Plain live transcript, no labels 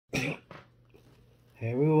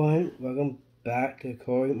Hey everyone, welcome back to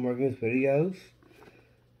Corey Morgan's videos.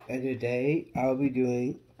 And today I'll be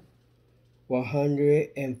doing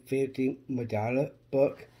 150 mandala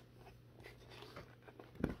book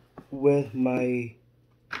with my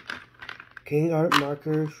King Art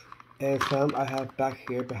markers and some I have back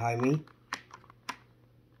here behind me.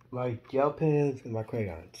 My gel pens and my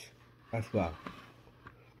crayons as well.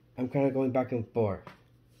 I'm kind of going back and forth.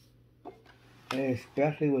 And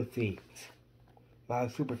especially with these. My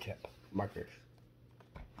super tip markers.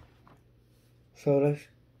 So let's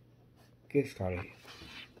get started.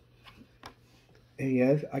 And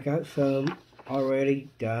yes, I got some already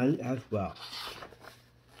done as well.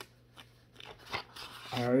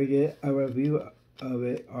 I already did a review of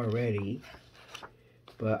it already,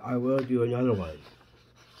 but I will do another one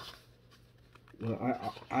when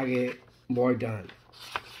I get more done.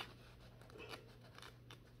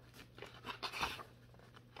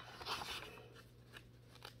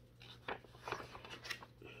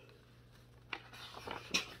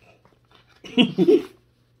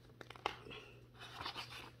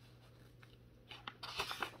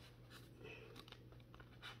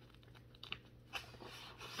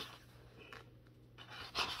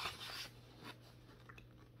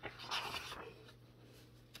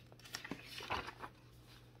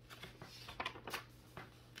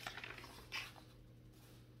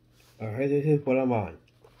 Alright, this is what I'm on.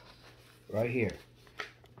 Right here.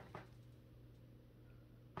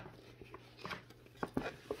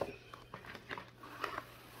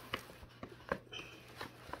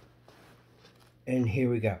 And here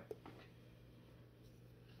we go.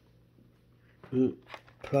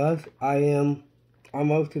 Plus, I am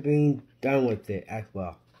almost to being done with it as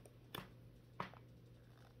well.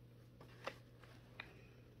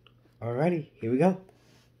 Alrighty, here we go.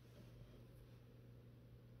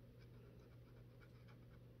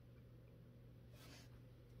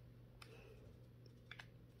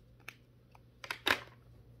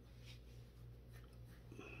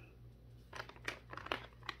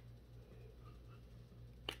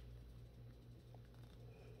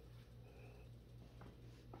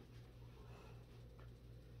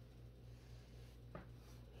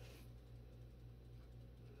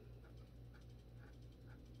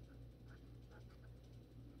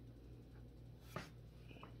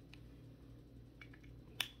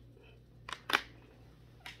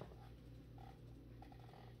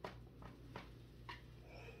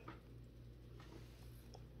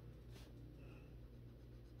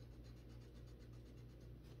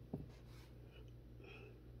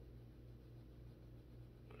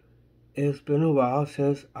 It's been a while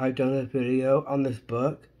since I've done a video on this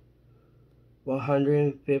book,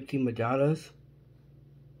 150 mandalas,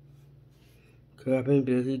 because I've been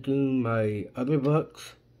busy doing my other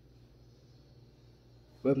books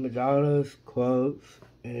with mandalas, quotes,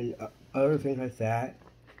 and other things like that,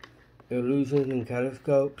 illusions and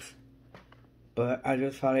telescopes, but I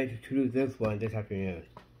just decided to do this one this afternoon.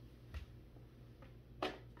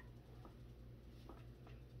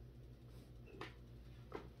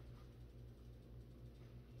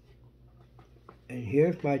 And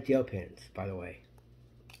here's my gel pens, by the way.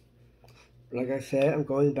 Like I said, I'm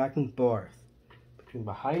going back and forth between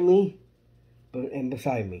behind me and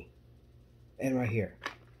beside me, and right here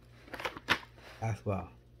as well.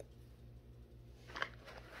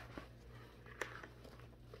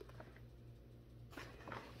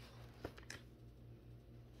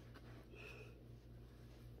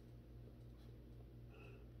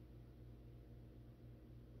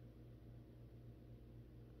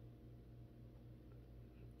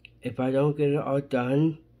 If I don't get it all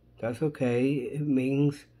done, that's okay. It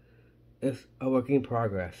means it's a work in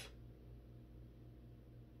progress.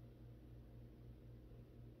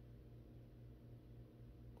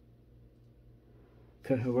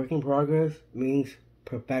 Because a work in progress means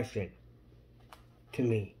perfection to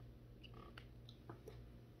me.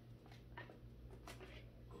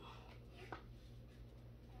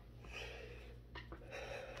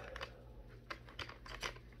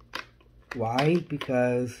 Why?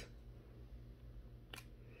 Because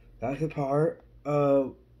that's a part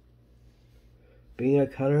of being a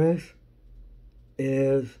colorist,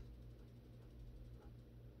 is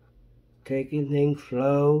taking things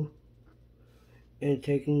slow and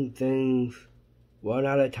taking things one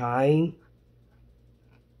at a time.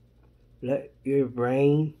 Let your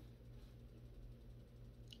brain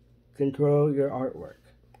control your artwork.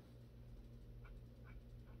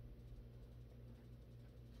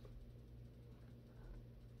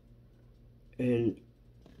 And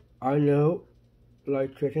I know,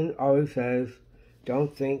 like Tristan always says,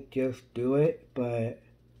 don't think, just do it. But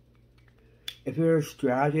if you're a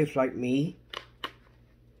strategist like me,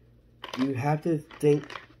 you have to think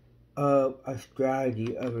of a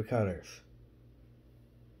strategy of your colors.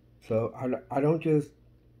 So I don't just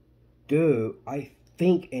do, I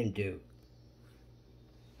think and do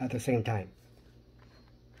at the same time.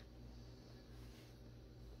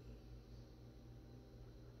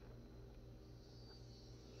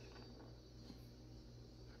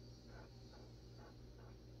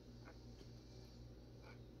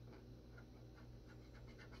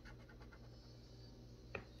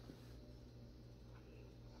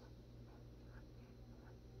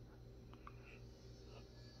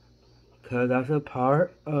 Because that's a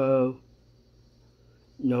part of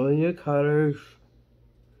knowing your colors,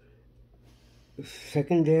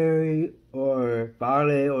 secondary or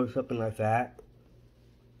ballet or something like that,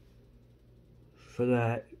 so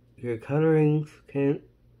that your colorings can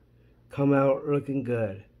come out looking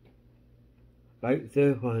good. Like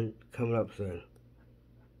this one coming up soon.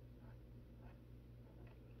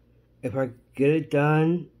 If I get it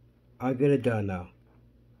done, I'll get it done now.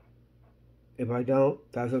 If I don't,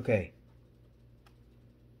 that's okay.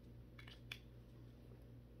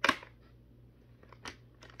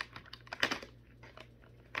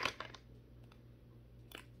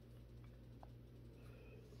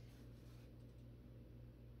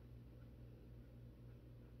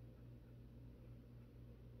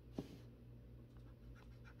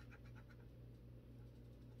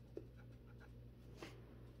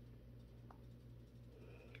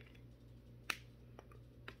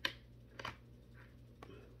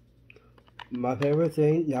 My favorite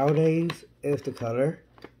thing nowadays is the color.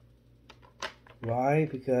 Why?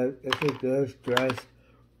 Because it's a good stress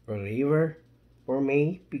reliever for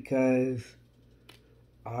me, because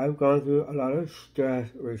I've gone through a lot of stress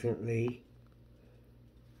recently,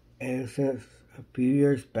 and since a few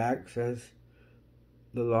years back, since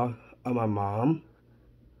the loss of my mom,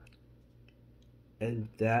 and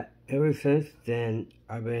that ever since then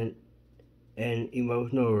I've been an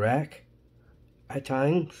emotional wreck at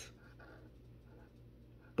times.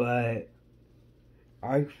 But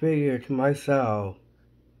I figured to myself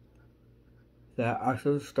that I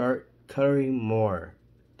should start coloring more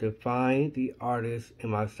to find the artist in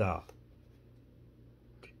myself,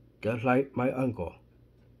 just like my uncle.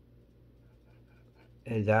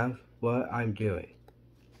 And that's what I'm doing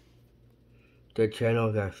to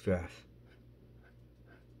channel that stress.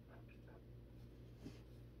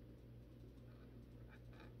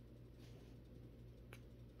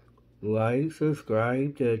 Like,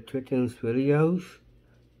 subscribe to Tristan's videos,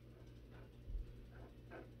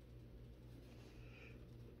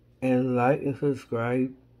 and like and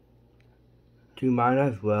subscribe to mine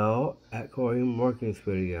as well at Corey Morgan's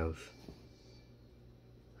videos.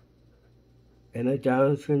 And the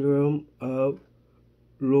Down syndrome of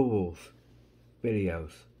Louisville's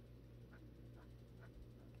videos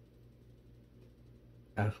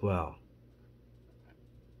as well.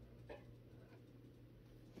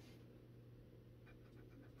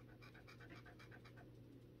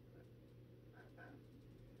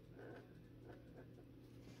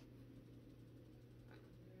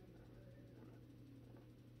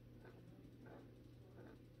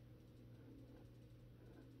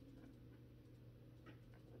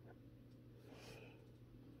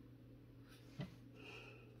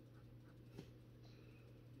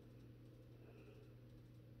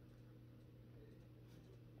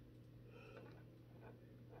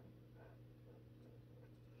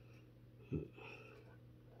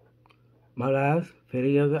 My last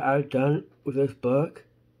video that I've done with this book,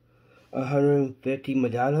 150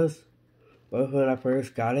 mandalas, was when I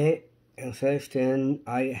first got it, and since then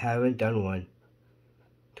I haven't done one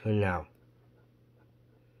till now.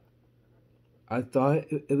 I thought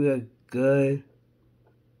it would be a good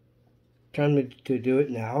time to do it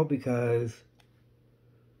now, because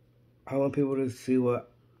I want people to see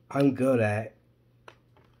what I'm good at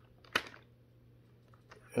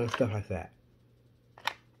and stuff like that.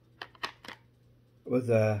 With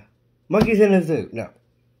monkeys in a zoo. No.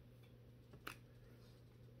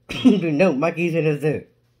 No monkeys in a zoo.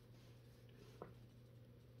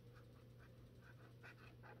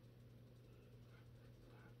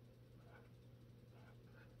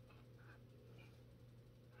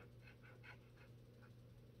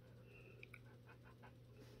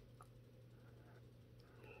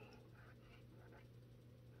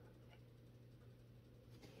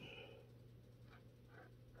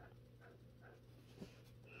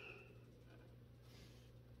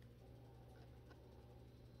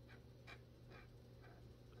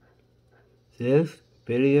 This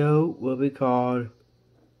video will be called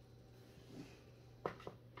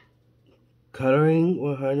Coloring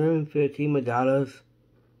 150 mandalas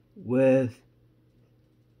with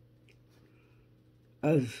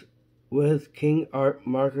as with King Art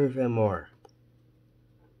markers and more.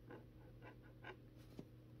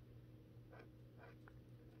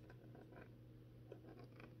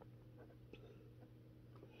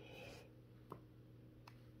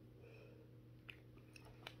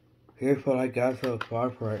 Here's what I got so far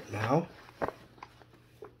for right now.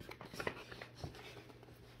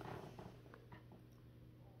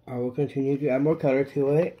 I will continue to add more color to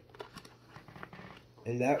it.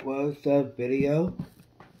 And that was the video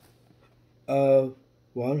of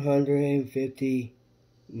 150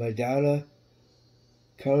 mandala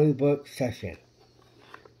coloring book session.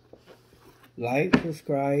 Like,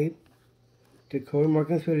 subscribe to Corey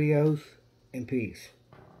Markins videos, and peace.